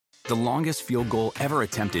The longest field goal ever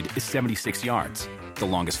attempted is 76 yards. The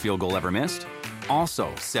longest field goal ever missed? Also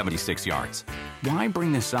 76 yards. Why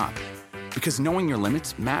bring this up? Because knowing your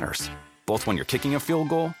limits matters, both when you're kicking a field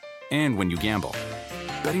goal and when you gamble.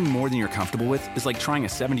 Betting more than you're comfortable with is like trying a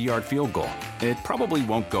 70-yard field goal. It probably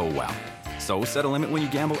won't go well. So set a limit when you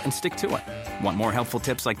gamble and stick to it. Want more helpful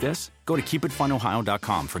tips like this? Go to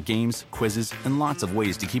keepitfunohio.com for games, quizzes, and lots of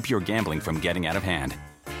ways to keep your gambling from getting out of hand.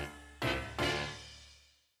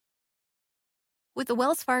 With the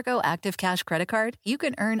Wells Fargo Active Cash Credit Card, you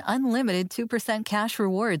can earn unlimited 2% cash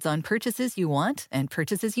rewards on purchases you want and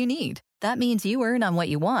purchases you need. That means you earn on what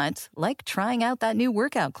you want, like trying out that new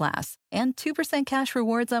workout class, and 2% cash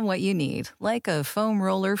rewards on what you need, like a foam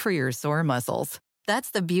roller for your sore muscles.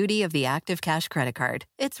 That's the beauty of the Active Cash Credit Card.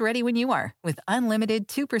 It's ready when you are, with unlimited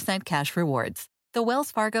 2% cash rewards. The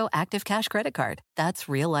Wells Fargo Active Cash Credit Card. That's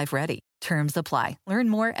real life ready. Terms apply. Learn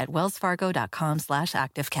more at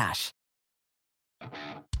wellsfargo.com/activecash.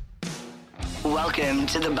 Welcome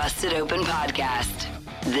to the Busted Open Podcast.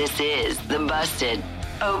 This is the Busted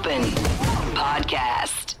Open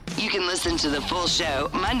Podcast. You can listen to the full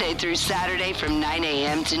show Monday through Saturday from 9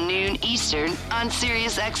 a.m. to noon Eastern on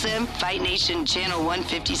SiriusXM Fight Nation Channel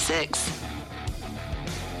 156.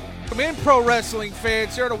 Welcome in, pro wrestling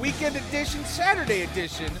fans. Here on a weekend edition, Saturday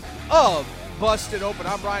edition of Busted Open.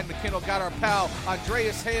 I'm Ryan McKinnell. Got our pal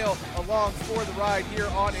Andreas Hale along for the ride here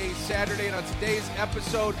on a Saturday. And on today's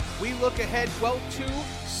episode, we look ahead, to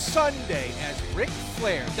Sunday as Ric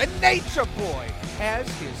Flair, the Nature Boy, has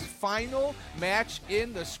his final match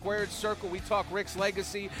in the squared circle. We talk Ric's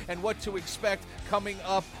legacy and what to expect coming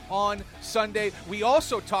up on Sunday. We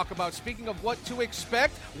also talk about, speaking of what to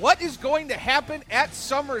expect, what is going to happen at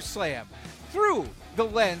SummerSlam through the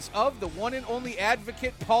lens of the one and only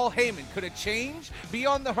advocate, Paul Heyman. Could a change be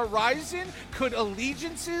on the horizon? Could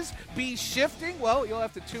allegiances be shifting? Well, you'll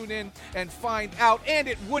have to tune in and find out. And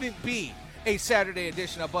it wouldn't be a Saturday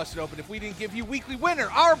edition of Busted Open if we didn't give you Weekly Winner,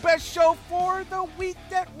 our best show for the week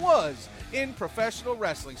that was in professional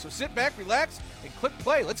wrestling. So sit back, relax, and click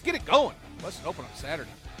play. Let's get it going. Busted Open on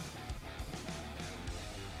Saturday.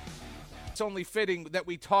 It's only fitting that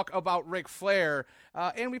we talk about Ric Flair,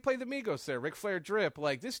 and we play the Migos there. Ric Flair drip.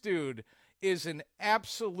 Like, this dude is an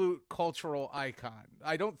absolute cultural icon.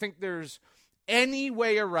 I don't think there's any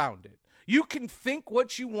way around it. You can think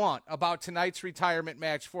what you want about tonight's retirement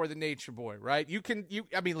match for the Nature Boy, right?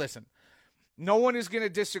 Listen, no one is going to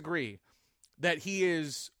disagree that he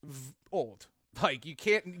is old. Like,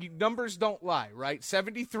 numbers don't lie, right?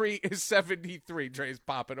 73 is 73. Dre's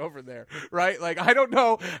popping over there, right? Like, I don't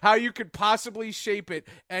know how you could possibly shape it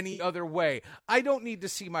any other way. I don't need to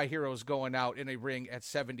see my heroes going out in a ring at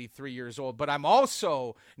 73 years old, but I'm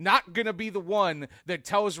also not going to be the one that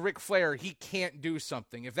tells Ric Flair he can't do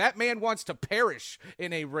something. If that man wants to perish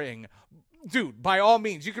in a ring, dude, by all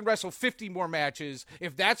means, you can wrestle 50 more matches.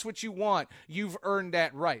 If that's what you want, you've earned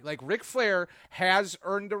that right. Like, Ric Flair has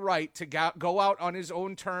earned the right to go out on his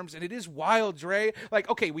own terms, and it is wild, Dre. Like,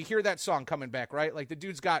 okay, we hear that song coming back, right? Like, the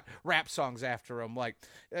dude's got rap songs after him, like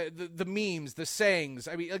the memes, the sayings.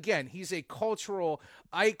 I mean, again, he's a cultural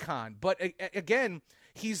icon. But, again,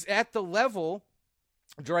 he's at the level,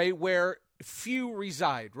 Dre, where few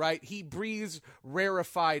reside, right? He breathes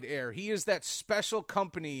rarefied air. He is that special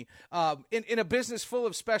company in a business full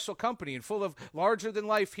of special company and full of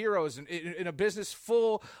larger-than-life heroes, and in a business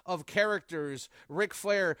full of characters. Ric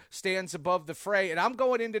Flair stands above the fray, and I'm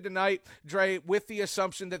going into tonight, Dre, with the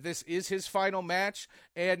assumption that this is his final match,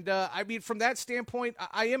 and from that standpoint,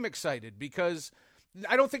 I am excited because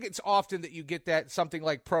I don't think it's often that you get that something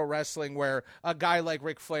like pro wrestling where a guy like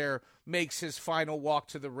Ric Flair makes his final walk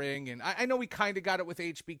to the ring. And I know we kind of got it with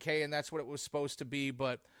HBK, and that's what it was supposed to be,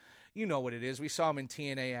 but you know what it is. We saw him in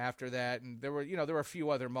TNA after that, and there were a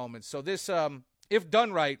few other moments. So this, if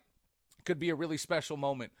done right, could be a really special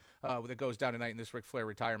moment that goes down tonight in this Ric Flair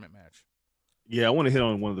retirement match. Yeah, I want to hit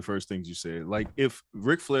on one of the first things you said. Like, if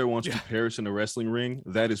Ric Flair wants to perish in a wrestling ring,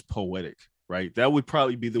 that is poetic. Right, that would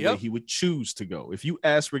probably be the way he would choose to go. If you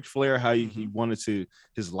ask Ric Flair how he wanted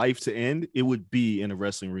his life to end, it would be in a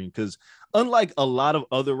wrestling ring. Because unlike a lot of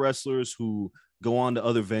other wrestlers who go on to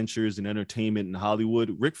other ventures in entertainment in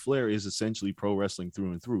Hollywood, Ric Flair is essentially pro wrestling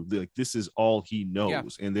through and through. Like, this is all he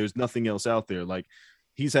knows, and there's nothing else out there. Like,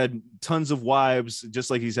 he's had tons of wives, just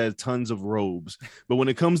like he's had tons of robes. But when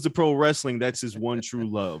it comes to pro wrestling, that's his one true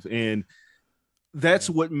love, and that's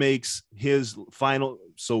what makes his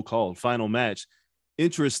so-called final match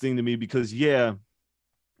interesting to me, because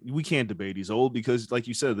we can't debate he's old, because like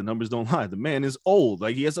you said, the numbers don't lie. The man is old.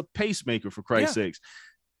 Like, he has a pacemaker, for Christ's sakes.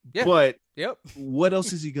 But what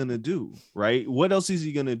else is he gonna do? Right? What else is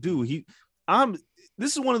he gonna do?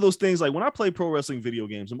 this is one of those things, like when I play pro wrestling video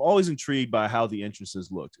games, I'm always intrigued by how the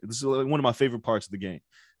entrances looked. This is like one of my favorite parts of the game.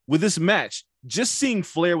 With this match, just seeing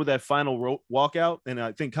Flair with that final walkout, and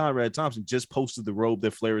I think Conrad Thompson just posted the robe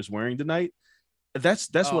that Flair is wearing tonight. That's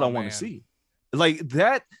what I want to see. Like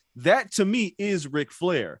that to me is Ric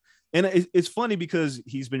Flair. And it's funny because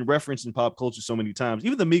he's been referenced in pop culture so many times.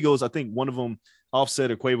 Even the Migos, I think one of them,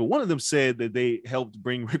 Offset or Quavo, one of them said that they helped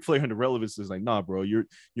bring Ric Flair into relevance. It's like, nah, bro, you're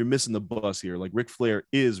missing the bus here. Like Ric Flair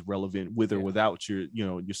is relevant with or without your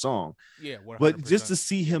song. Yeah, 100%. But just to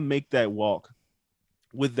see him make that walk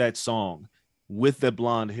with that song, with that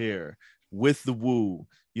blonde hair, with the woo,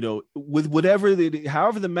 with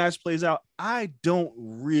however the match plays out, I don't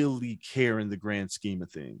really care in the grand scheme of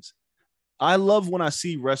things. I love when I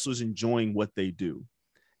see wrestlers enjoying what they do.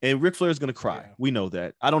 And Ric Flair is going to cry. Yeah. We know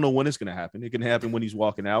that. I don't know when it's going to happen. It can happen when he's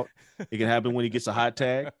walking out. It can happen when he gets a hot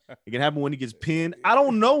tag. It can happen when he gets pinned. I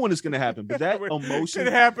don't know when it's going to happen, but that emotion. It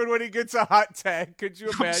can happen when he gets a hot tag. Could you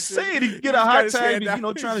imagine? I'm saying he can get a hot tag,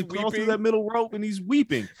 trying to crawl through that middle rope and he's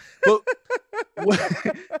weeping. But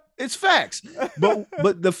it's facts.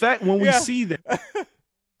 But the fact when we see that,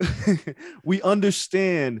 we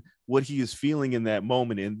understand what he is feeling in that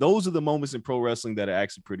moment. And those are the moments in pro wrestling that are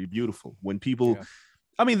actually pretty beautiful. When people,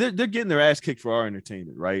 I mean, they're getting their ass kicked for our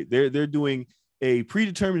entertainment, right? They're doing a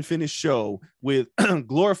predetermined finish show with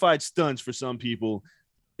glorified stunts for some people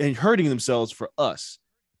and hurting themselves for us.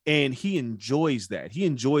 And he enjoys that. He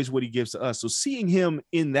enjoys what he gives to us. So seeing him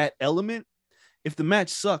in that element, if the match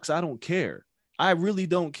sucks, I don't care. I really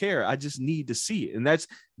don't care. I just need to see it. And that's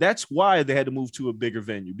why they had to move to a bigger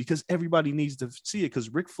venue, because everybody needs to see it,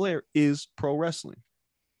 because Ric Flair is pro wrestling.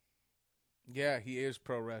 Yeah, he is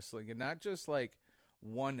pro wrestling, and not just like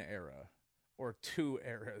one era or two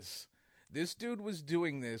eras. This dude was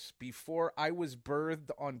doing this before I was birthed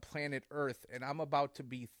on planet Earth, and I'm about to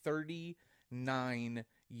be 39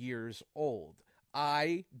 years old.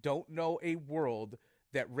 I don't know a world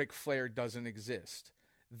that Ric Flair doesn't exist.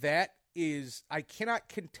 I cannot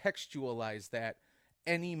contextualize that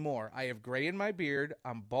anymore. I have gray in my beard.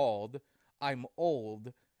 I'm bald. I'm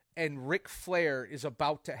old. And Ric Flair is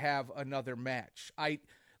about to have another match.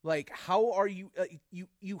 How are you?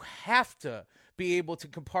 You have to be able to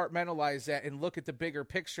compartmentalize that and look at the bigger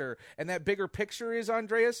picture. And that bigger picture is,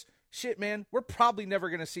 Andreas, shit, man, we're probably never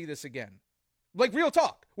going to see this again. Like, real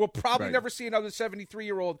talk. We'll probably never see another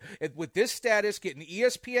 73-year-old with this status getting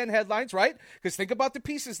ESPN headlines, right? Because think about the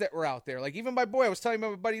pieces that were out there. Like, even my boy, I was telling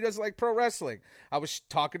him my buddy doesn't like pro wrestling. I was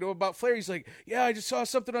talking to him about Flair. He's like, yeah, I just saw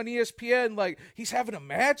something on ESPN. Like, he's having a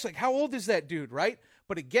match. Like, how old is that dude, right?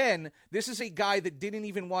 But again, this is a guy that didn't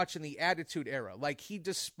even watch in the Attitude Era. Like, he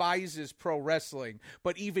despises pro wrestling.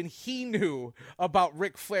 But even he knew about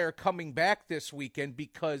Ric Flair coming back this weekend,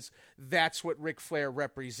 because that's what Ric Flair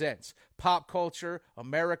represents. Pop culture,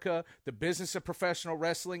 America, the business of professional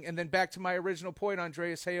wrestling, and then back to my original point,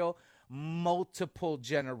 Andreas Hale, multiple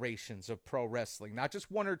generations of pro wrestling, not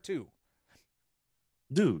just one or two.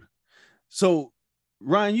 Dude, so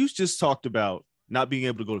Ryan, you just talked about not being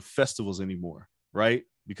able to go to festivals anymore, right?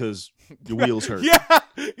 Because your wheels hurt. Yeah.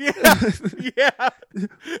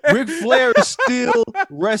 Ric Flair is still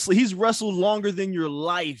wrestling. He's wrestled longer than your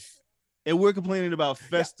life. And we're complaining about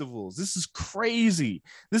festivals. This is crazy.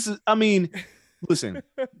 Listen,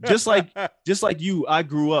 just like you, I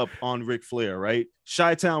grew up on Ric Flair, right?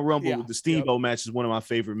 Chi-Town Rumble with the Steamboat match is one of my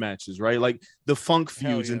favorite matches, right? Like the Funk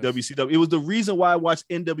feuds in WCW. It was the reason why I watched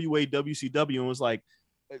NWA WCW and was like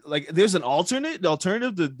there's an alternative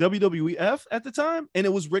to WWF at the time, and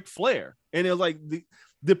it was Ric Flair, and it was like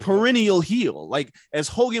the perennial heel. Like, as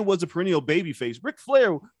Hogan was the perennial babyface, Ric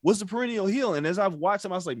Flair was the perennial heel. And as I've watched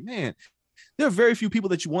him, I was like, man, there are very few people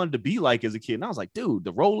that you wanted to be like as a kid. And I was like, dude,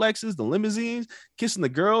 the Rolexes, the limousines, kissing the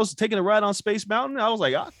girls, taking a ride on Space Mountain. I was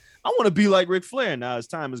like, I want to be like Ric Flair. Now, as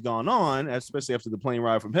time has gone on, especially after the plane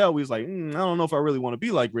ride from hell, we was like, I don't know if I really want to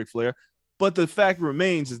be like Ric Flair. But the fact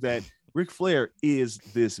remains is that Ric Flair is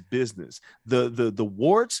this business. The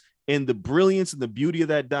warts and the brilliance and the beauty of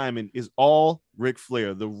that diamond is all Ric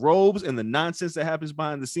Flair. The robes and the nonsense that happens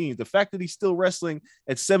behind the scenes, the fact that he's still wrestling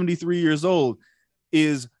at 73 years old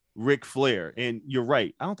is Ric Flair. And you're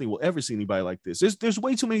right. I don't think we'll ever see anybody like this. There's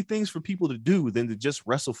way too many things for people to do than to just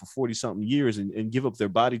wrestle for 40 something years and give up their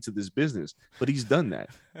body to this business. But he's done that.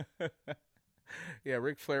 Yeah,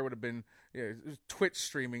 Ric Flair would have been Twitch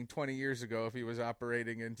streaming 20 years ago if he was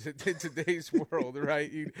operating in today's world, right?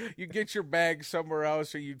 You'd get your bag somewhere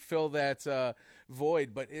else, or you'd fill that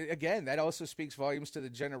void. But again, that also speaks volumes to the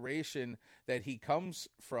generation that he comes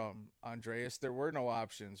from, Andreas. There were no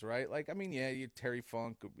options, right? Like, I mean, Terry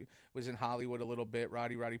Funk was in Hollywood a little bit.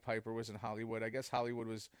 Roddy Piper was in Hollywood. I guess Hollywood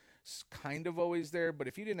was kind of always there. But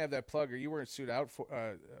if you didn't have that plug or you weren't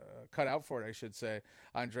cut out for it, I should say,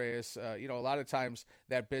 Andreas, a lot of times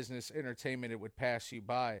that business entertainment, it would pass you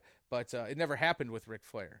by. But it never happened with Ric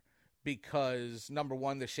Flair because, number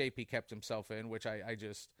one, the shape he kept himself in, which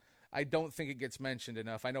I don't think it gets mentioned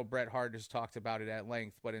enough. I know Bret Hart has talked about it at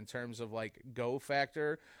length, but in terms of like go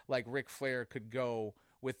factor, like Ric Flair could go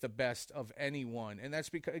with the best of anyone. And that's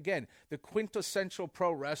because, again, the quintessential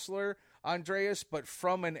pro wrestler, Andreas, but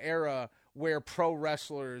from an era where pro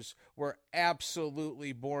wrestlers were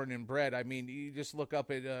absolutely born and bred. I mean, you just look up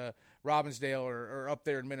at Robbinsdale or up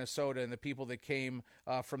there in Minnesota and the people that came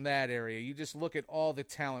from that area. You just look at all the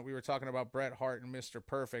talent. We were talking about Bret Hart and Mr.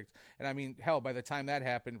 Perfect. And I mean, hell, by the time that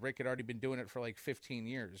happened, Rick had already been doing it for like 15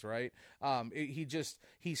 years, right?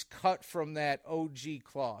 He's cut from that OG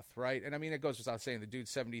cloth, right? And I mean, it goes without saying, the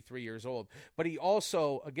dude's 73 years old. But he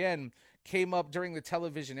also, again, came up during the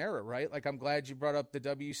television era, right? Like, I'm glad you brought up the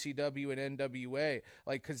WCW and NWA,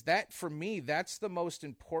 like, because that, for me, that's the most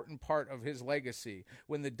important part of his legacy.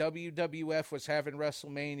 When the WWF was having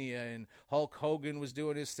WrestleMania and Hulk Hogan was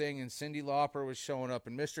doing his thing and Cyndi Lauper was showing up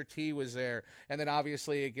and Mr. T was there, and then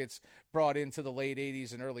obviously it gets brought into the late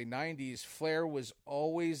 80s and early 90s, Flair was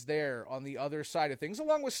always there on the other side of things,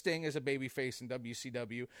 along with Sting as a babyface in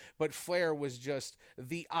WCW, but Flair was just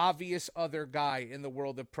the obvious other guy in the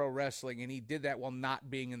world of pro wrestling, and he did that while not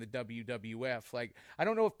being in the WWF. Like, I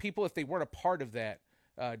don't know if they weren't a part of that,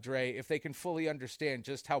 Dre, if they can fully understand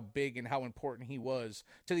just how big and how important he was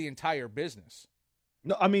to the entire business.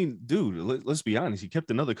 No, I mean, dude, let's be honest. He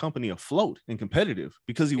kept another company afloat and competitive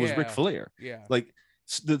because he was Ric Flair. Yeah. Like,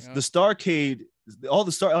 the Starrcade,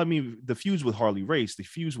 the feuds with Harley Race, the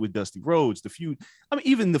feuds with Dusty Rhodes,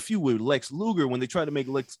 even the feud with Lex Luger when they tried to make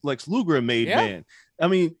Lex Luger a made man. I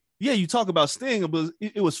mean, yeah, you talk about Sting, but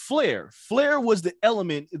it was Flair. Flair was the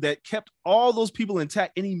element that kept all those people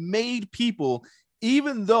intact, and he made people,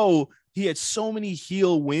 even though he had so many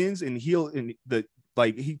heel wins and he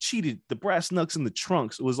cheated the brass knucks in the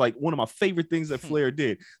trunks. It was like one of my favorite things that Flair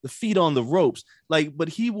did, the feet on the ropes. Like, but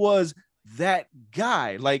he was that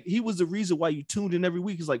guy. Like, he was the reason why you tuned in every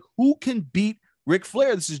week. It's like, who can beat Ric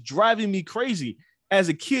Flair? This is driving me crazy. As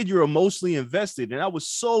a kid, you're emotionally invested. And I was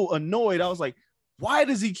so annoyed. I was like, why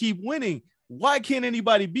does he keep winning? Why can't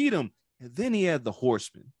anybody beat him? And then he had the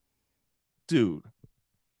Horsemen. Dude,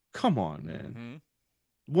 come on, man. Mm-hmm.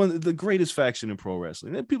 One of the greatest faction in pro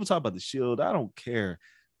wrestling. And people talk about the Shield. I don't care.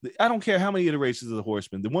 I don't care how many iterations of the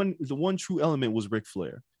Horsemen. The one true element was Ric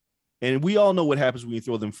Flair. And we all know what happens when you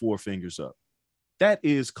throw them four fingers up. That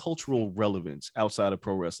is cultural relevance outside of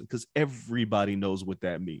pro wrestling because everybody knows what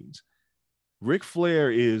that means. Ric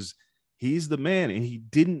Flair he's the man, and he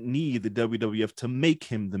didn't need the WWF to make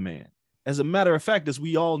him the man. As a matter of fact, as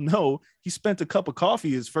we all know, he spent a cup of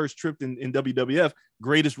coffee his first trip in WWF,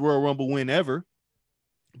 greatest Royal Rumble win ever.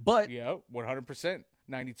 But 100%,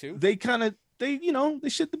 92. They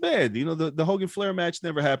shit the bed. The Hogan Flair match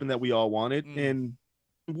never happened that we all wanted, and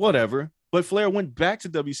whatever. But Flair went back to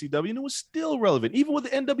WCW, and it was still relevant. Even with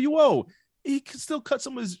the NWO, he could still cut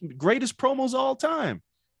some of his greatest promos all time.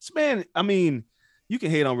 This man, I mean, you can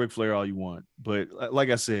hate on Ric Flair all you want, but like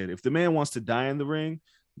I said, if the man wants to die in the ring,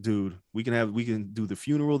 dude, we can do the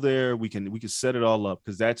funeral there. We can set it all up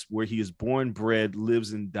because that's where he is born, bred,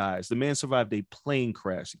 lives, and dies. The man survived a plane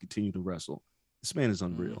crash to continue to wrestle. This man is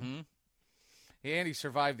unreal. Mm-hmm. And he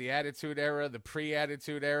survived the Attitude Era, the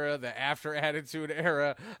pre-Attitude Era, the after-Attitude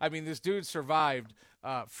Era. I mean, this dude survived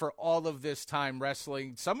for all of this time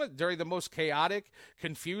wrestling, during the most chaotic,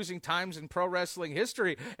 confusing times in pro wrestling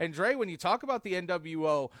history. And Dre, when you talk about the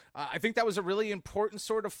NWO, I think that was a really important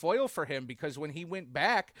sort of foil for him because when he went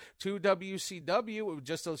back to WCW,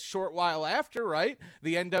 just a short while after, right,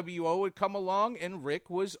 the NWO would come along, and Rick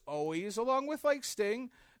was always, along with like Sting,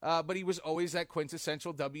 but he was always that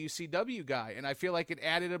quintessential WCW guy. And I feel like it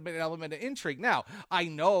added an element of intrigue. Now, I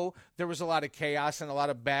know there was a lot of chaos and a lot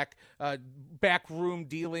of backroom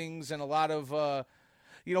dealings and a lot of,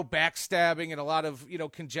 backstabbing and a lot of,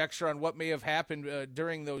 conjecture on what may have happened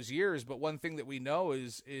during those years. But one thing that we know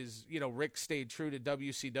is Rick stayed true to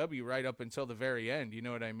WCW right up until the very end. You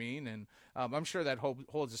know what I mean? And I'm sure that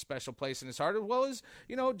holds a special place in his heart, as well as,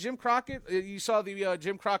 Jim Crockett. You saw the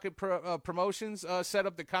Jim Crockett promotions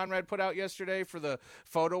setup that Conrad put out yesterday for the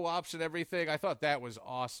photo ops and everything. I thought that was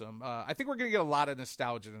awesome. I think we're going to get a lot of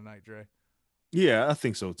nostalgia tonight, Dre. Yeah, I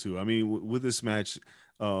think so too. I mean, with this match,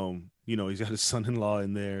 he's got his son-in-law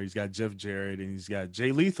in there. He's got Jeff Jarrett, and he's got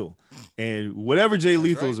Jay Lethal. And whatever Jay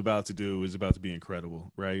Lethal is about to do is about to be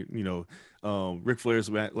incredible, right? Ric Flair's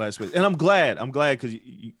last match. And I'm glad because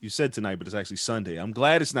you said tonight, but it's actually Sunday. I'm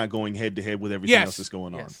glad it's not going head-to-head with everything else that's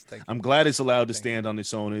going on. I'm glad it's allowed to stand on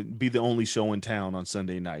its own and be the only show in town on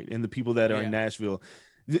Sunday night. And the people that are in Nashville,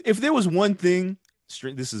 if there was one thing,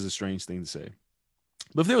 this is a strange thing to say,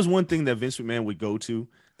 but if there was one thing that Vince McMahon would go to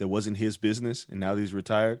that wasn't his business, and now that he's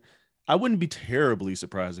retired, I wouldn't be terribly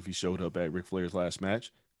surprised if he showed up at Ric Flair's last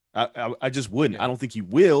match. I just wouldn't. Yeah. I don't think he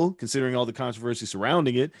will, considering all the controversy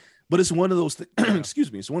surrounding it. But it's one of those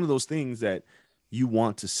excuse me. It's one of those things that you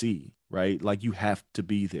want to see, right? Like, you have to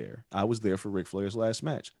be there. I was there for Ric Flair's last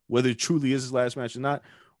match. Whether it truly is his last match or not,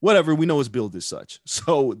 whatever, we know it's billed as such.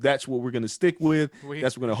 So that's what we're going to stick with.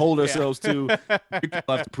 That's what we're going to hold ourselves to. People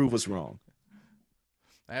have to prove us wrong.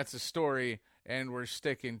 That's a story, and we're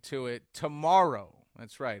sticking to it. Tomorrow,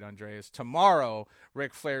 that's right, Andreas, tomorrow,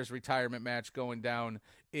 Ric Flair's retirement match going down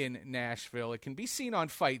in Nashville. It can be seen on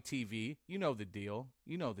Fight TV. You know the deal.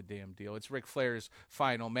 You know the damn deal. It's Ric Flair's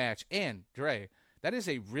final match. And, Dre, that is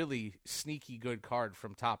a really sneaky good card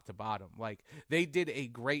from top to bottom. Like, they did a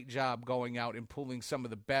great job going out and pulling some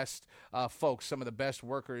of the best folks, some of the best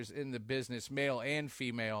workers in the business, male and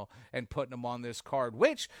female, and putting them on this card,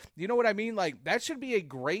 which, you know what I mean? Like, that should be a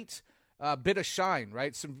great bit of shine,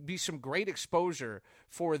 right? Some great exposure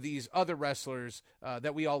for these other wrestlers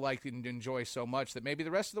that we all like and enjoy so much that maybe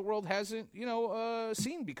the rest of the world hasn't,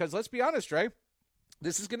 seen. Because let's be honest, Dre,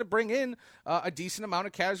 this is going to bring in a decent amount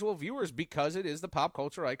of casual viewers because it is the pop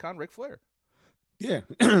culture icon Ric Flair. Yeah.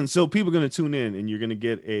 So people are going to tune in, and you're going to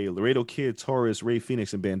get a Laredo Kid, Taurus, Ray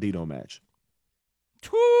Phoenix, and Bandito match.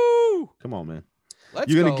 Woo! Come on, man.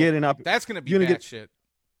 You're going to get that's going to be bad shit.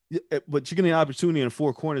 But you're getting an opportunity in a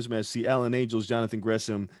four corners match to see Alan Angels, Jonathan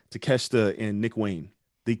Gresham, Takeshita, and Nick Wayne.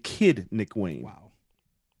 The kid Nick Wayne. Wow.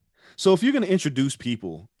 So if you're going to introduce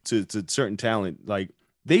people to certain talent, like,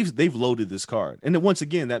 they've loaded this card. And then once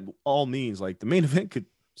again, that all means, like, the main event could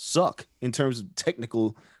suck in terms of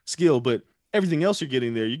technical skill, but everything else you're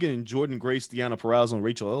getting there, you're getting Jordan Grace, Deanna Purrazzo, and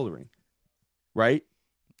Rachel Ellering, right?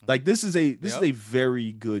 Like, this is a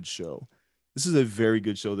very good show. This is a very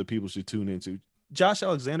good show that people should tune into. Josh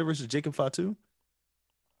Alexander versus Jacob Fatu.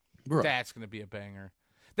 Bro. That's going to be a banger.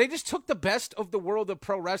 They just took the best of the world of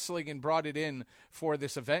pro wrestling and brought it in for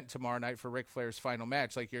this event tomorrow night for Ric Flair's final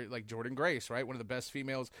match. Like Jordan Grace, right? One of the best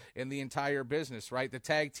females in the entire business, right? The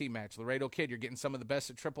tag team match, Laredo Kid, you're getting some of the best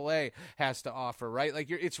that AAA has to offer, right? Like,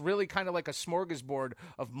 it's really kind of like a smorgasbord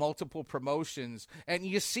of multiple promotions, and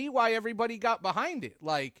you see why everybody got behind it.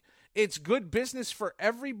 Like, it's good business for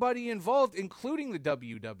everybody involved, including the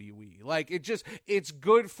WWE. Like, it's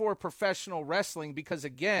good for professional wrestling because,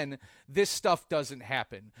 again, this stuff doesn't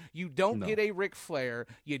happen. You don't get a Ric Flair.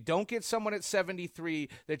 You don't get someone at 73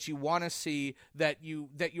 that you want to see, that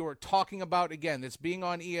you're talking about, again, that's being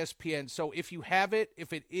on ESPN. So if you have it,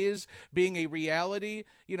 if it is being a reality,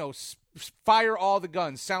 fire all the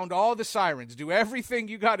guns, sound all the sirens, do everything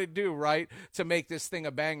you got to do, right, to make this thing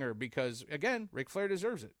a banger because, again, Ric Flair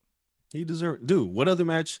deserves it. He deserves. Dude, what other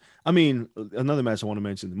match? I mean, another match I want to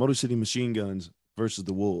mention: the Motor City Machine Guns versus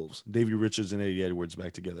the Wolves. Davey Richards and Eddie Edwards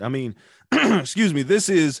back together. I mean, excuse me. This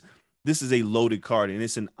is a loaded card, and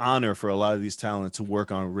it's an honor for a lot of these talent to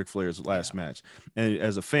work on Ric Flair's last match. And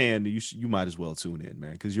as a fan, you might as well tune in,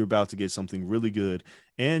 man, because you're about to get something really good,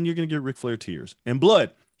 and you're gonna get Ric Flair tears and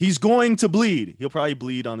blood. He's going to bleed. He'll probably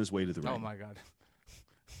bleed on his way to the ring. Oh my God.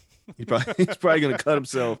 He's probably gonna cut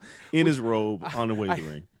himself in his robe on the way to the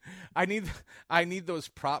ring. I need those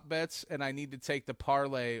prop bets, and I need to take the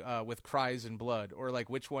parlay with cries and blood, or like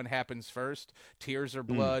which one happens first, tears or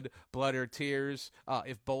blood, blood or tears.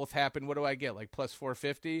 If both happen, what do I get? Like plus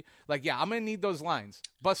 450. Like, yeah, I'm gonna need those lines.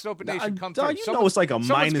 Busted Open Nation, come through. You know it's like a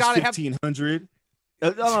minus 1,500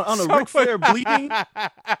 on a Ric Flair bleeding.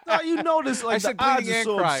 No, you know this. Like, the odds are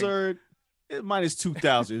so absurd. Minus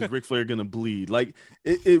 2,000 is Ric Flair gonna bleed? Like,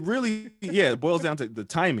 it really, it boils down to the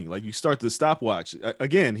timing. Like, you start the stopwatch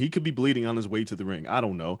again. He could be bleeding on his way to the ring. I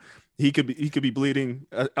don't know. He could be bleeding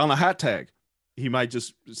on a hot tag. He might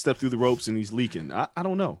just step through the ropes and he's leaking. I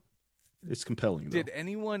don't know. It's compelling, though.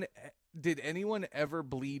 Did anyone ever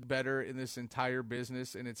bleed better in this entire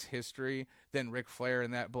business in its history than Ric Flair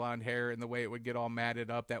and that blonde hair and the way it would get all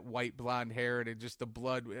matted up, that white blonde hair and just the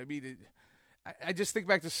blood? I mean, I just think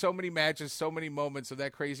back to so many matches, so many moments of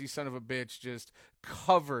that crazy son of a bitch just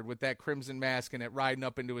covered with that crimson mask and it riding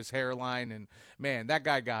up into his hairline. And, man, that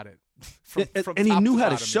guy got it. And he knew how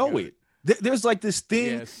to show it. There's like this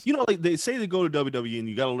thing, Yes. like they say they go to WWE and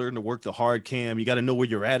you got to learn to work the hard cam. You got to know where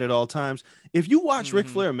you're at all times. If you watch Ric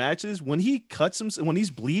Flair matches, when he cuts him, when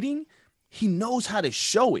he's bleeding, he knows how to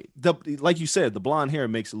show it. Like you said, the blonde hair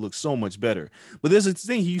makes it look so much better. But there's a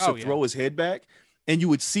thing, he used to throw his head back and you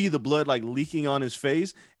would see the blood like leaking on his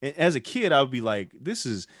face. And as a kid, I would be like,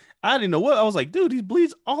 I didn't know what. I was like, dude, he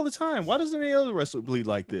bleeds all the time. Why doesn't any other wrestler bleed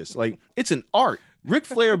like this? Like, it's an art. Ric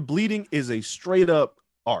Flair bleeding is a straight up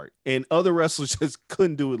art, and other wrestlers just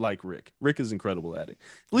couldn't do it like Rick. Rick is incredible at it.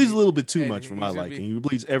 Bleeds a little bit too much for my liking. He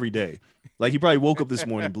bleeds every day. Like, he probably woke up this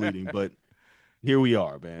morning bleeding, but here we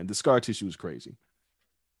are, man. The scar tissue is crazy.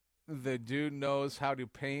 The dude knows how to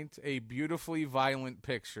paint a beautifully violent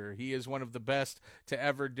picture. He is one of the best to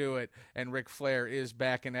ever do it, and Ric Flair is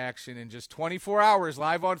back in action in just 24 hours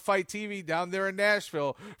live on Fight TV down there in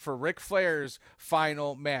Nashville for Ric Flair's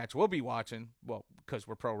final match. We'll be watching, well, because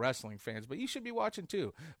we're pro wrestling fans, but you should be watching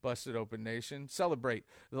too. Busted Open Nation, celebrate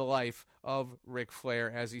the life of Ric Flair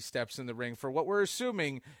as he steps in the ring for what we're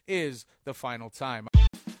assuming is the final time.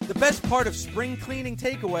 The best part of Spring Cleaning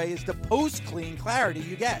Takeaway is the post-clean clarity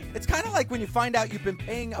you get. It's kind of like when you find out you've been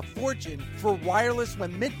paying a fortune for wireless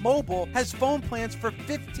when Mint Mobile has phone plans for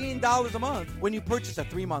 $15 a month when you purchase a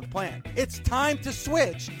 3-month plan. It's time to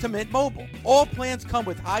switch to Mint Mobile. All plans come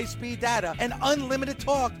with high-speed data and unlimited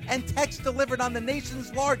talk and text delivered on the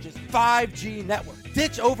nation's largest 5G network.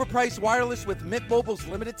 Ditch overpriced wireless with Mint Mobile's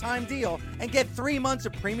limited time deal and get 3 months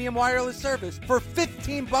of premium wireless service for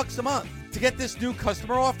 $15 a month. To get this new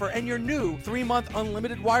customer offer and your new 3-month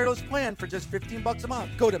unlimited wireless plan for just $15 a month,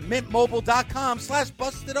 go to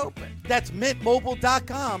mintmobile.com/bustedopen. That's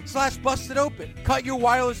mintmobile.com/bustedopen. Cut your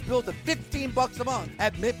wireless bill to $15 a month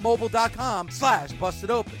at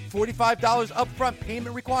mintmobile.com/bustedopen. $45 upfront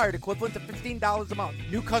payment required, equivalent to $15 a month.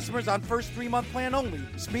 New customers on first 3-month plan only.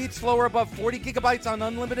 Speed slower above 40 gigabytes on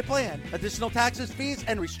unlimited plan. Additional taxes, fees,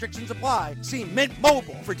 and restrictions apply. See Mint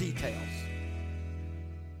Mobile for details.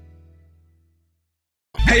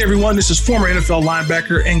 Hey everyone, this is former NFL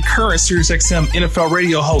linebacker and current SiriusXM NFL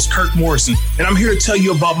radio host Kirk Morrison, and I'm here to tell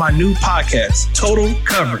you about my new podcast, Total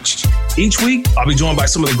Coverage. Each week, I'll be joined by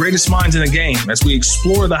some of the greatest minds in the game as we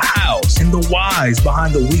explore the hows and the whys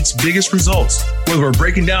behind the week's biggest results. Whether we're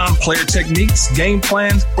breaking down player techniques, game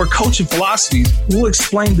plans, or coaching philosophies, we'll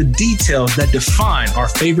explain the details that define our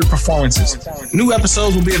favorite performances. New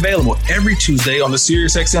episodes will be available every Tuesday on the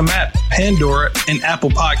SiriusXM app, Pandora, and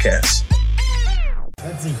Apple Podcasts.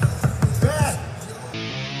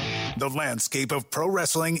 The landscape of pro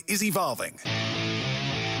wrestling is evolving,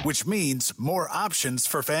 which means more options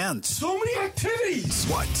for fans. So many activities!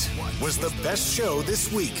 What was the best show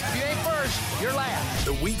this week? If you ain't first, you're last.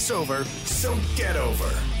 The week's over, so get over.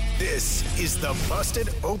 This is the Busted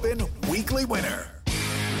Open Weekly Winner.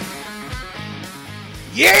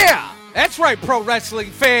 Yeah! That's right, pro wrestling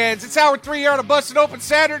fans. It's hour 3 here on a Busted Open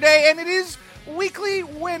Saturday, and it is Weekly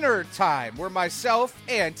Winner time, where myself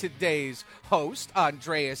and today's host,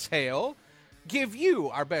 Andreas Hale, give you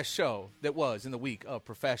our best show that was in the week of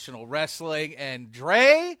professional wrestling. And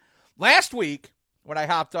Dre, last week, when I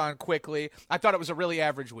hopped on quickly, I thought it was a really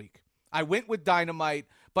average week. I went with Dynamite,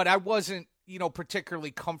 but I wasn't,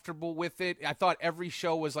 particularly comfortable with it. I thought every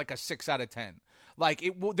show was like a 6 out of 10. Like,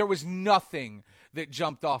 there was nothing that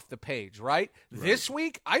jumped off the page, right? This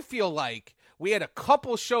week, I feel like we had a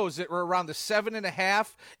couple shows that were around the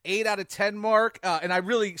 7.5, 8 out of 10 mark, and I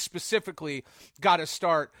really specifically got to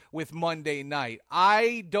start with Monday night.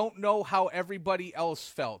 I don't know how everybody else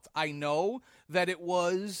felt. I know that it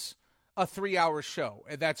was a 3-hour show,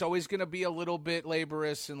 and that's always going to be a little bit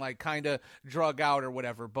laborious and like kind of drug out or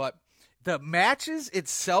whatever, but the matches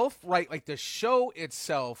itself, right, like the show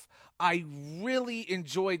itself, I really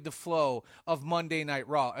enjoyed the flow of Monday Night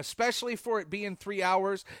Raw, especially for it being 3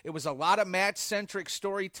 hours. It was a lot of match-centric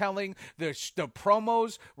storytelling. The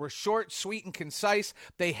promos were short, sweet, and concise.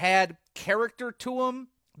 They had character to them.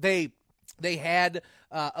 They had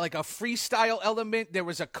like a freestyle element. There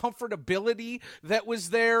was a comfortability that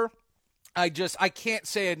was there. I can't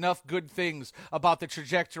say enough good things about the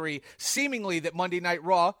trajectory, seemingly, that Monday Night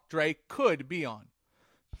Raw, Dre, could be on.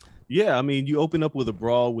 Yeah, I mean, you open up with a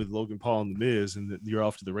brawl with Logan Paul and The Miz, and you're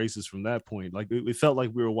off to the races from that point. Like, it felt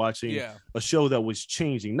like we were watching a show that was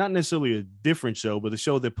changing, not necessarily a different show, but a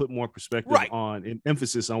show that put more perspective on and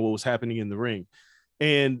emphasis on what was happening in the ring.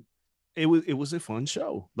 And it was a fun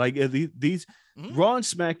show. Like, these Raw and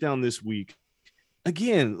SmackDown this week,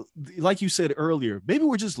 again, like you said earlier, maybe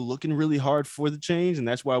we're just looking really hard for the change, and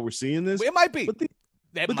that's why we're seeing this. It might be.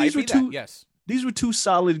 These these were two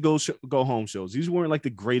solid go home shows. These weren't like the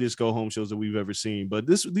greatest go home shows that we've ever seen, but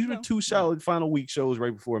these were two solid final week shows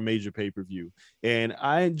right before a major pay-per-view. And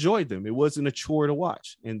I enjoyed them. It wasn't a chore to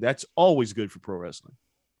watch. And that's always good for pro wrestling.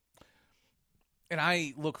 And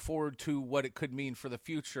I look forward to what it could mean for the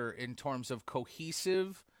future in terms of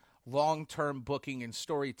cohesive, long-term booking and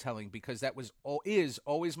storytelling, because that is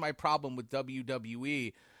always my problem with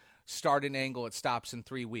WWE. Start an angle, it stops in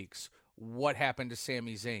 3 weeks. What happened to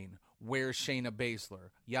Sami Zayn? Where's Shayna Baszler?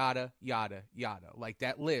 Yada, yada, yada. Like,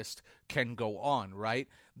 that list can go on, right?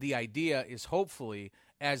 The idea is hopefully,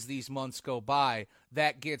 as these months go by,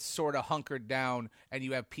 that gets sort of hunkered down, and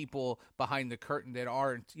you have people behind the curtain that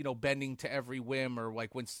aren't, bending to every whim, or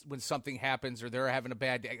like when something happens or they're having a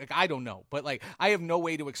bad day. Like, I don't know, but like, I have no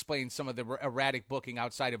way to explain some of the erratic booking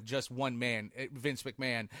outside of just one man, Vince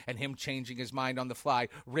McMahon, and him changing his mind on the fly,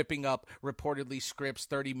 ripping up reportedly scripts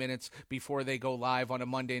 30 minutes before they go live on a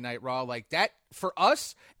Monday Night Raw. Like that, for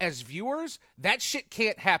us as viewers, that shit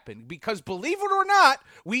can't happen, because believe it or not,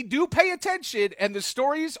 we do pay attention, and the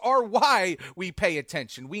stories are why we pay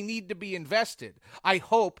attention. We need to be invested. I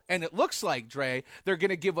hope, and it looks like, Dre, they're going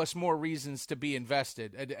to give us more reasons to be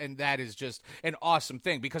invested, and that is just an awesome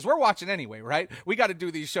thing, because we're watching anyway, right? We got to do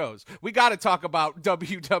these shows. We got to talk about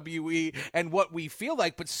WWE and what we feel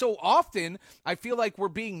like, but so often I feel like we're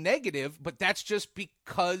being negative, but that's just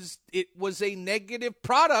because it was a negative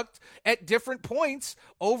product at different points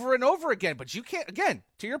over and over again. But you can't, again,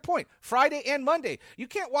 to your point, Friday and Monday, you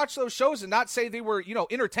can't watch those shows and not say they were,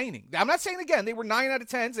 entertaining. I'm not saying, again, they were 9 out of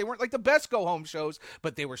 10s. They weren't like the best go-home shows,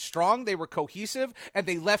 but they were strong, they were cohesive, and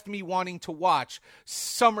they left me wanting to watch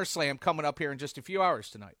SummerSlam coming up here in just a few hours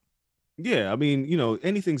tonight. Yeah, I mean,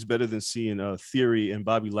 anything's better than seeing Theory and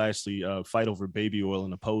Bobby Lashley fight over baby oil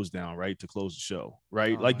and a pose down, right, to close the show,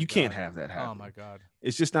 right? Oh, like, you can't have that happen. Oh, my God.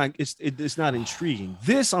 It's just not, it's not intriguing.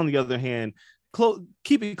 This, on the other hand,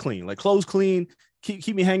 keep it clean, like close clean,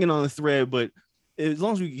 keep me hanging on the thread, but as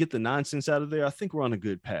long as we get the nonsense out of there, I think we're on a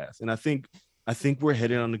good path. And I think we're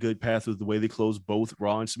headed on a good path with the way they close both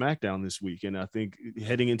Raw and SmackDown this week. And I think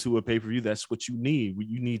heading into a pay-per-view, that's what you need.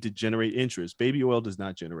 You need to generate interest. Baby oil does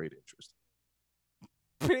not generate interest.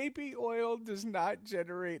 Baby oil does not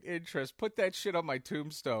generate interest. Put that shit on my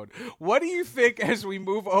tombstone. What do you think as we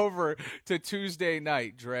move over to Tuesday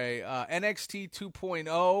night, Dre? NXT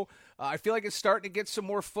 2.0. I feel like it's starting to get some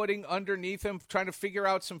more footing underneath him, trying to figure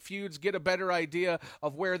out some feuds, get a better idea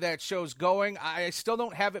of where that show's going. I still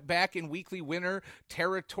don't have it back in weekly winner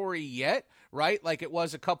territory yet, right? Like it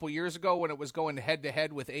was a couple years ago when it was going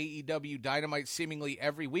head-to-head with AEW Dynamite seemingly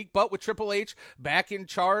every week. But with Triple H back in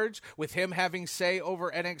charge, with him having say over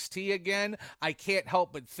NXT again, I can't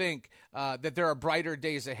help but think that there are brighter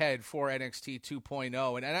days ahead for NXT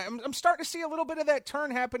 2.0. And I'm starting to see a little bit of that turn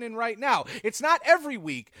happening right now. It's not every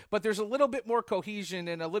week, but there's a little bit more cohesion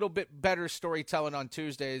and a little bit better storytelling on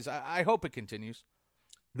Tuesdays. I hope it continues.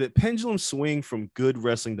 The pendulum swing from good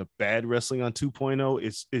wrestling to bad wrestling on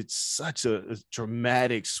 2.0, it's such a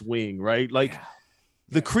dramatic swing, right? Like,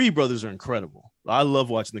 the Creed brothers are incredible. I love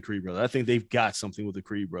watching the Creed brothers. I think they've got something with the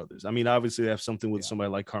Creed brothers. I mean, obviously they have something with somebody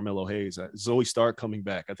like Carmelo Hayes. Zoe Stark coming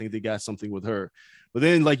back. I think they got something with her. But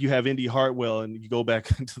then, like, you have Indy Hartwell, and you go back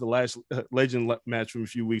to the last Legend match from a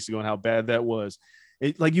few weeks ago and how bad that was.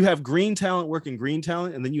 Like, you have green talent working green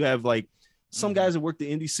talent, and then you have, like, some guys that work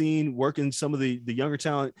the indie scene working some of the younger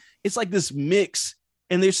talent. It's like this mix,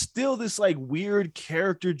 and there's still this, like, weird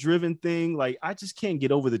character-driven thing. Like, I just can't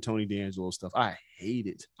get over the Tony D'Angelo stuff. I hate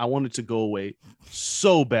it. I want it to go away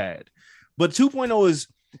so bad. But 2.0 is,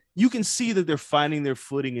 you can see that they're finding their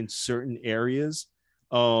footing in certain areas.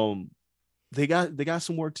 They got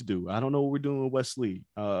some work to do. I don't know what we're doing with Wes Lee.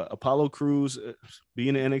 Apollo Crews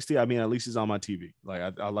being in NXT, I mean, at least he's on my TV.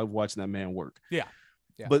 Like, I love watching that man work. Yeah.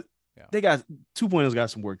 But they got 2.0's got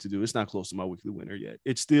some work to do. It's not close to my weekly winner yet.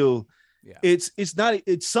 It's still, it's not.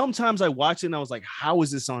 It's sometimes I watch it and I was like, how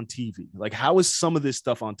is this on TV? Like, how is some of this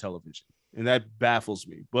stuff on television? And that baffles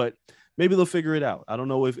me. But maybe they'll figure it out. I don't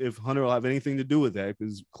know if Hunter will have anything to do with that,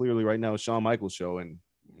 because clearly right now it's Shawn Michaels' show.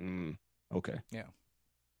 And okay, yeah.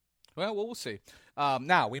 Well, we'll see.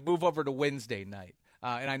 Now we move over to Wednesday night.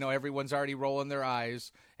 And I know everyone's already rolling their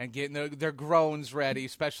eyes and getting their groans ready,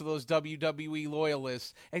 especially those WWE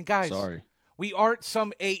loyalists. And guys, we aren't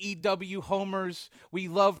some AEW homers. We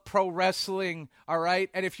love pro wrestling, all right?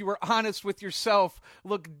 And if you were honest with yourself,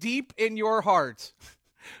 look deep in your heart.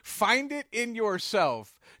 Find it in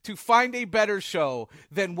yourself to find a better show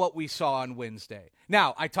than what we saw on Wednesday.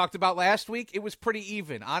 Now, I talked about last week, it was pretty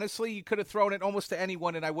even. Honestly, you could have thrown it almost to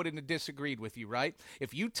anyone and I wouldn't have disagreed with you, right?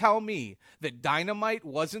 If you tell me that Dynamite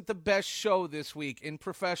wasn't the best show this week in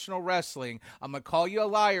professional wrestling, I'm going to call you a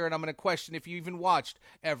liar and I'm going to question if you even watched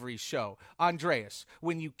every show. Andreas,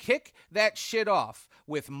 when you kick that shit off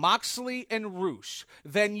with Moxley and Roosh,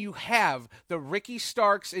 then you have the Ricky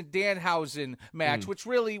Starks and Danhausen match, which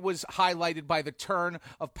really was highlighted by the turn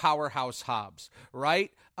of Powerhouse Hobbs,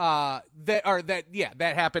 right? That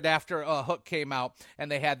happened after Hook came out and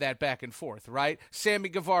they had that back and forth, right? Sammy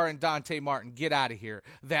Guevara and Dante Martin, get out of here.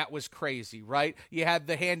 That was crazy, right? You had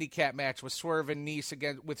the handicap match with Swerve and Nice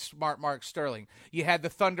against with Smart Mark Sterling. You had the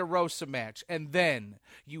Thunder Rosa match, and then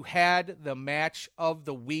you had the match of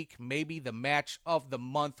the week, maybe the match of the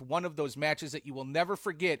month, one of those matches that you will never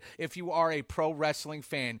forget if you are a pro wrestling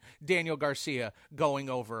fan. Daniel Garcia going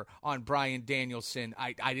over on Bryan Danielson.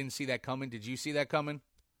 I didn't see that coming. Did you see that coming?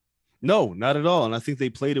 No, not at all. And I think they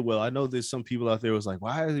played it well. I know there's some people out there was like,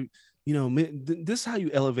 why are they, this is how you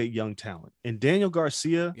elevate young talent. And Daniel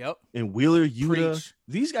Garcia and Wheeler Yuta,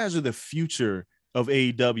 these guys are the future of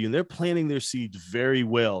AEW, and they're planting their seeds very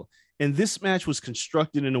well. And this match was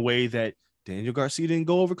constructed in a way that Daniel Garcia didn't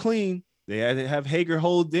go over clean. They had to have Hager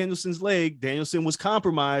hold Danielson's leg. Danielson was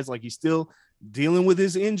compromised, like he's still dealing with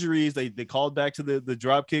his injuries. They called back to the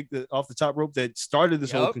drop kick off the top rope that started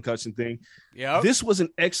this whole concussion thing. This was an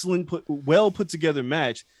excellent, well put together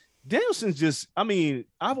match. Danielson's just, I've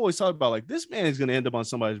always thought about like this man is going to end up on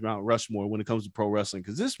somebody's Mount Rushmore when it comes to pro wrestling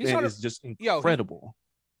because this man is just incredible.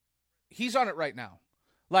 He's on it right now.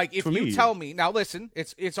 Like if you tell me now, listen,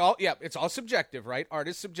 it's all subjective, right? Art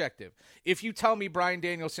is subjective. If you tell me Bryan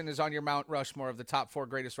Danielson is on your Mount Rushmore of the top 4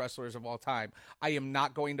 greatest wrestlers of all time, I am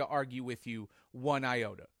not going to argue with you one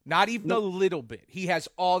iota, not even a little bit. He has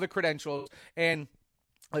all the credentials, and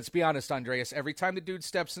let's be honest, Andreas, every time the dude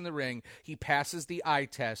steps in the ring, he passes the eye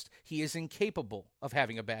test. He is incapable of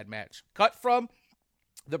having a bad match. Cut from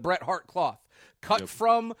the Bret Hart cloth. Cut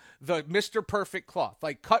from the Mr. Perfect cloth.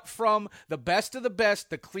 Like, cut from the best of the best,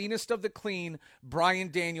 the cleanest of the clean. Bryan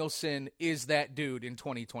Danielson is that dude in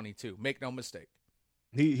 2022. Make no mistake.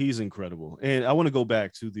 He's incredible. And I want to go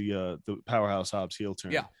back to the Powerhouse Hobbs heel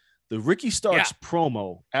turn. Yeah. The Ricky Starks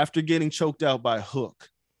promo after getting choked out by Hook.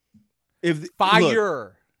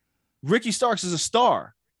 Fire. Ricky Starks is a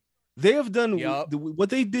star. They have done what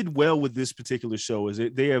they did well with this particular show is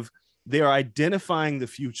they are identifying the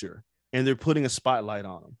future and they're putting a spotlight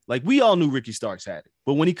on him. Like we all knew Ricky Starks had it,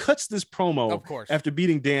 but when he cuts this promo after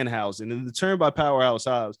beating Danhausen and the turn by Powerhouse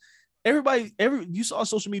Hobbs, you saw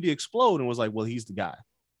social media explode and was like, well, he's the guy.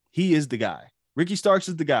 He is the guy. Ricky Starks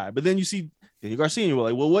is the guy. But then you see Daniel Garcia and you're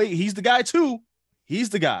like, well, wait, he's the guy too. He's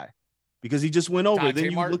the guy because he just went over. Dante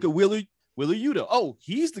then you Martin. Look at Wheeler Yuta. Oh,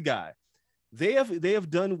 he's the guy. They have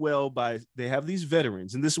done well they have these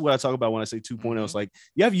veterans. And this is what I talk about when I say 2.0. It's like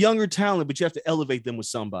you have younger talent, but you have to elevate them with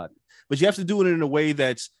somebody. But you have to do it in a way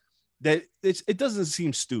that it doesn't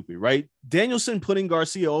seem stupid, right? Danielson putting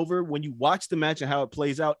Garcia over, when you watch the match and how it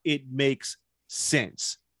plays out, it makes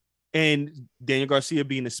sense. And Daniel Garcia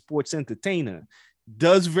being a sports entertainer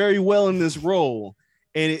does very well in this role.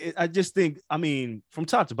 And I just think, from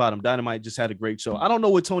top to bottom, Dynamite just had a great show. I don't know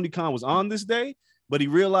what Tony Khan was on this day, but he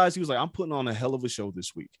realized he was like, I'm putting on a hell of a show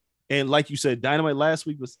this week. And like you said, Dynamite last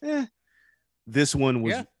week was This one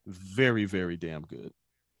was very, very damn good.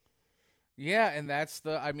 Yeah, and that's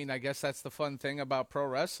I guess that's the fun thing about pro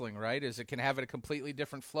wrestling, right? Is it can have a completely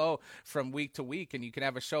different flow from week to week. And you can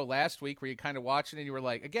have a show last week where you kind of watching it and you were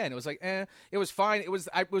like, again, it was like, it was fine. It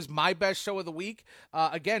was my best show of the week,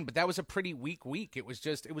 again, but that was a pretty weak week. It was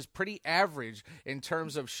pretty average in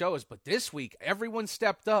terms of shows. But this week, everyone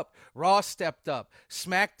stepped up. Raw stepped up.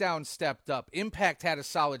 SmackDown stepped up. Impact had a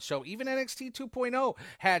solid show. Even NXT 2.0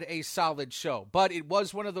 had a solid show. But it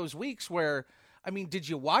was one of those weeks where, did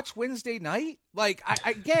you watch Wednesday night? Like,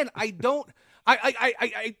 I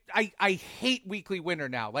hate Weekly Winner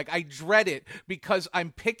now. Like, I dread it because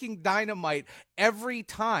I'm picking Dynamite every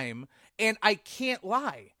time, and I can't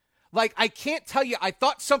lie. Like, I can't tell you I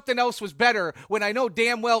thought something else was better when I know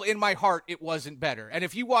damn well in my heart it wasn't better. And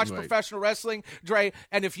if you watch professional wrestling, Dre,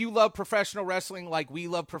 and if you love professional wrestling like we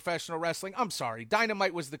love professional wrestling, I'm sorry.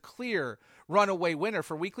 Dynamite was the clear runaway winner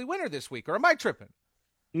for Weekly Winner this week. Or am I tripping?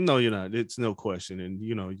 No, you're not. It's no question. And,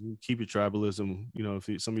 you keep your tribalism.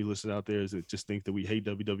 If somebody listening out there is that just think that we hate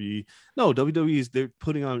WWE. No, WWE is, they're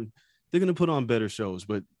going to put on better shows,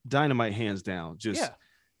 but Dynamite hands down.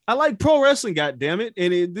 I like pro wrestling, goddammit.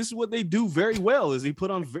 And this is what they do very well is they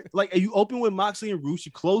put on, you open with Moxley and Roosh,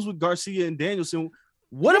 you close with Garcia and Danielson.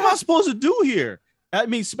 What am I supposed to do here? I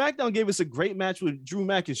mean, SmackDown gave us a great match with Drew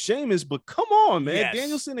Mack and Sheamus, but come on, man. Yes.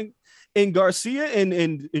 Danielson and Garcia, and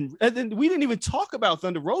then we didn't even talk about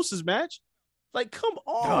Thunder Rosa's match. Like, come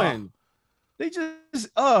on. They just,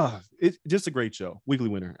 it's just a great show. Weekly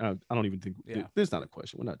winner. I don't even think, there's not a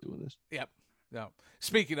question. We're not doing this. Yep. No.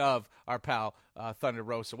 Speaking of our pal, Thunder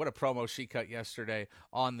Rosa, what a promo she cut yesterday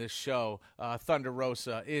on this show. Thunder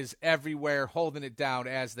Rosa is everywhere, holding it down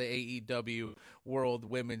as the AEW World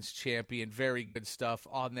Women's Champion. Very good stuff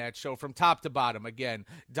on that show from top to bottom. Again,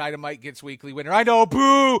 Dynamite gets weekly winner. I know,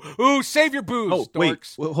 boo! Ooh, save your boos, dorks. Wait,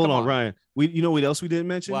 well, hold on, Ryan. You know what else we didn't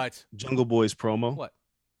mention? What? Jungle Boy's promo. What?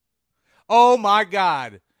 Oh, my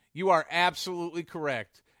God. You are absolutely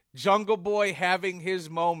correct. Jungle Boy having his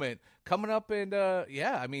moment. Coming up and,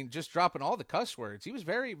 just dropping all the cuss words. He was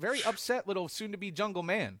very, very upset, little soon-to-be Jungle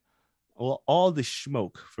Man. Well, all the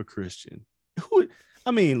smoke for Christian.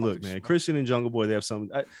 I mean, look, man, Christian and Jungle Boy, they have some.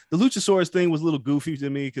 The Luchasaurus thing was a little goofy to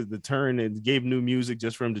me because the turn and gave new music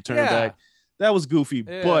just for him to turn back. That was goofy,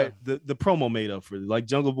 but the promo made up for it. Like,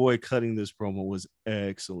 Jungle Boy cutting this promo was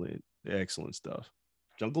excellent. Excellent stuff.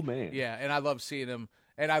 Jungle Man. Yeah, and I love seeing him.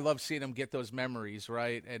 And I love seeing him get those memories,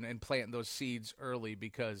 right, and planting those seeds early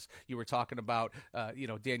because you were talking about,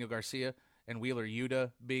 Daniel Garcia and Wheeler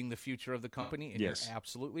Yuta being the future of the company, and you're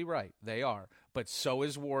absolutely right. They are. But so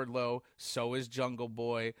is Wardlow, so is Jungle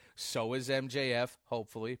Boy, so is MJF,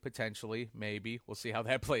 hopefully, potentially, maybe. We'll see how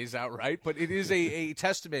that plays out, right? But it is a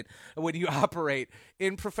testament when you operate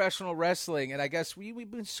in professional wrestling, and I guess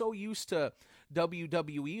we've been so used to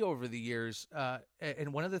WWE over the years,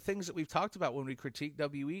 and one of the things that we've talked about when we critique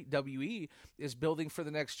WWE is building for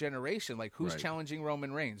the next generation. Like, who's challenging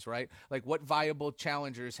Roman Reigns, right? Like, what viable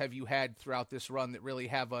challengers have you had throughout this run that really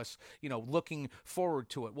have us, looking forward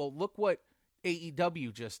to it? Well, look what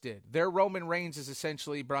AEW just did. Their Roman Reigns is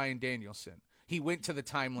essentially Bryan Danielson. He went to the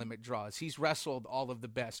time limit draws. He's wrestled all of the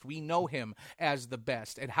best. We know him as the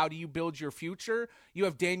best. And how do you build your future? You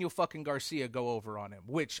have Daniel fucking Garcia go over on him,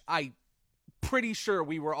 which pretty sure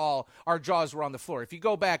our jaws were on the floor. If you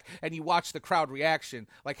go back and you watch the crowd reaction,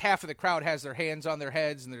 like half of the crowd has their hands on their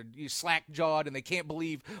heads and they're slack-jawed and they can't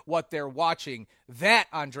believe what they're watching. That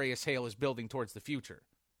Andreas Hale is building towards the future.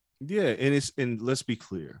 Yeah, and let's be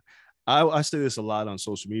clear. I say this a lot on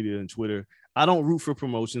social media and Twitter. I don't root for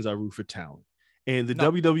promotions. I root for talent. And the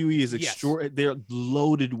WWE is they're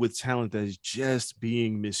loaded with talent that is just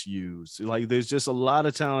being misused. Like, there's just a lot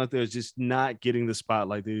of talent there just not getting the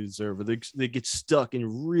spotlight they deserve. Or they get stuck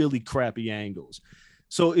in really crappy angles.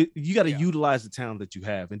 So you got to utilize the talent that you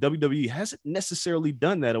have. And WWE hasn't necessarily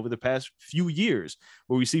done that over the past few years,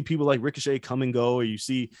 where we see people like Ricochet come and go, or you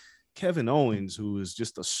see Kevin Owens, who is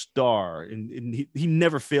just a star, and he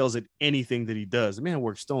never fails at anything that he does. The man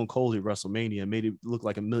worked Stone Cold at WrestleMania and made it look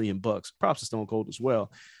like $1 million. Props to Stone Cold as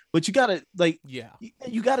well. But you gotta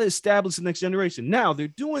you gotta establish the next generation. Now they're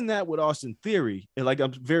doing that with Austin Theory, and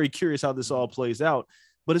I'm very curious how this all plays out.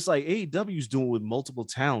 But it's like AEW's doing with multiple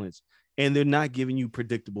talents, and they're not giving you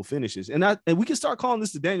predictable finishes. And we can start calling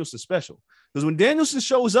this the Danielson special, because when Danielson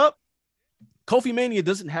shows up, Kofi Mania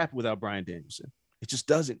doesn't happen without Bryan Danielson. It just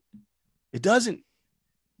doesn't. It doesn't.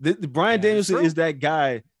 The Bryan Danielson is that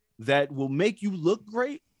guy that will make you look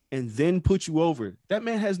great and then put you over. That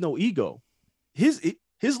man has no ego. His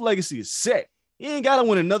legacy is set. He ain't got to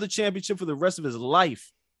win another championship for the rest of his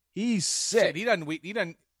life. He's set. He doesn't win.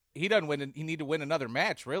 He need to win another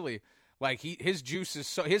match, really. Like, his juice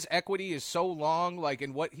is his equity is so long, like,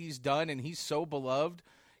 in what he's done, and he's so beloved.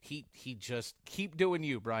 He just keep doing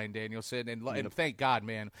you, Bryan Danielson, and thank God,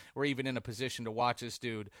 man, we're even in a position to watch this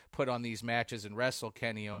dude put on these matches and wrestle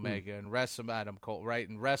Kenny Omega and wrestle Adam Cole, right,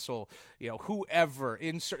 and wrestle whoever,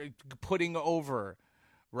 putting over,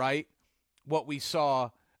 right, what we saw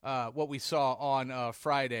on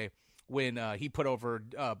Friday when he put over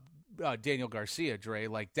Daniel Garcia, Dre.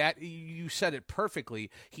 Like, that, you said it perfectly.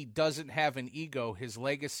 He doesn't have an ego. His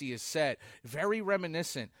legacy is set. Very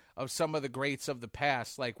reminiscent of some of the greats of the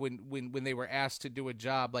past, like when they were asked to do a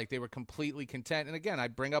job, like, they were completely content. And again, I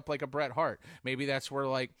bring up like a Bret Hart. Maybe that's where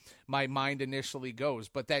like my mind initially goes.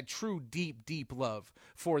 But that true deep love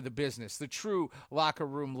for the business, the true locker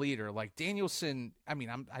room leader, like Danielson. I mean,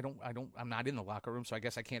 I'm not in the locker room, so I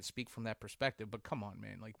guess I can't speak from that perspective. But come on,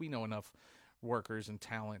 man, like, we know enough workers and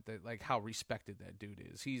talent that, like, how respected that dude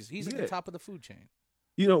is. He's at the top of the food chain.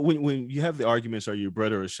 When you have the arguments, are you a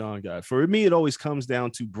Bret or a Shawn guy? For me, it always comes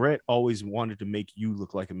down to Bret always wanted to make you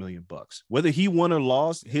look like $1 million. Whether he won or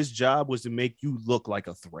lost, his job was to make you look like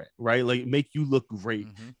a threat, right? Like, make you look great,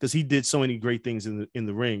 because he did so many great things in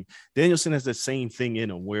the ring. Danielson has the same thing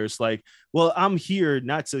in him, where it's like, well, I'm here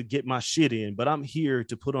not to get my shit in, but I'm here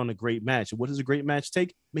to put on a great match. And what does a great match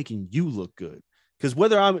take? Making you look good. Because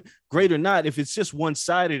whether I'm great or not, if it's just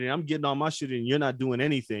one-sided and I'm getting all my shit and you're not doing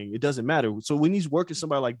anything, it doesn't matter. So when he's working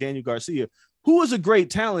somebody like Daniel Garcia, who is a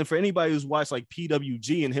great talent for anybody who's watched like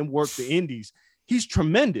PWG and him work the indies, he's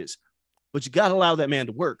tremendous. But you got to allow that man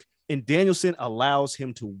to work. And Danielson allows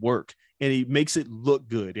him to work, and he makes it look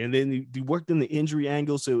good. And then he worked in the injury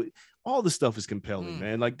angle. So all the stuff is compelling,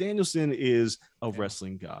 man. Like Danielson is a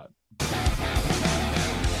wrestling god.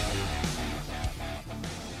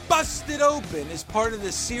 Busted Open is part of the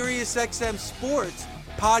SiriusXM Sports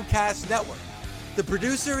Podcast Network. The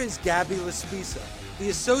producer is Gabby Laspisa. The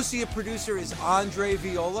associate producer is Andre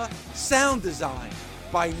Viola. Sound design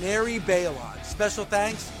by Neri Balon. Special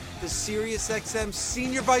thanks to SiriusXM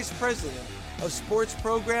Senior Vice President of Sports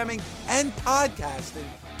Programming and Podcasting,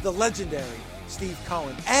 the legendary Steve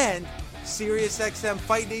Cohen, and SiriusXM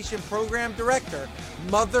Fight Nation Program Director,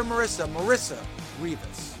 Mother Marissa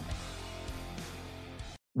Rivas.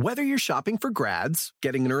 Whether you're shopping for grads,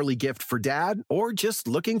 getting an early gift for dad, or just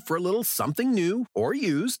looking for a little something new or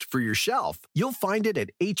used for your shelf, you'll find it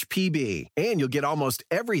at HPB. And you'll get almost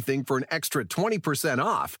everything for an extra 20%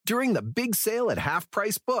 off during the big sale at Half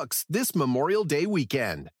Price Books this Memorial Day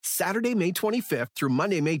weekend. Saturday, May 25th through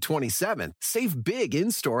Monday, May 27th. Save big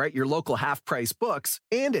in-store at your local Half Price Books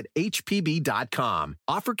and at HPB.com.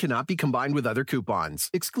 Offer cannot be combined with other coupons.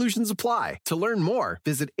 Exclusions apply. To learn more,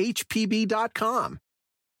 visit HPB.com.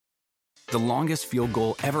 The longest field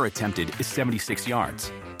goal ever attempted is 76 yards.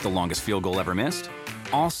 The longest field goal ever missed?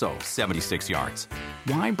 Also 76 yards.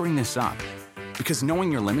 Why bring this up? Because knowing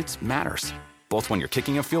your limits matters, both when you're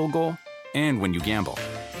kicking a field goal and when you gamble.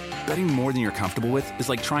 Betting more than you're comfortable with is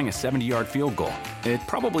like trying a 70-yard field goal. It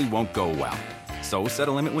probably won't go well. So set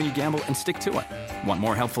a limit when you gamble and stick to it. Want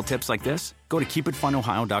more helpful tips like this? Go to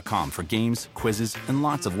keepitfunohio.com for games, quizzes, and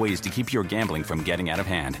lots of ways to keep your gambling from getting out of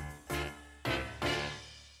hand.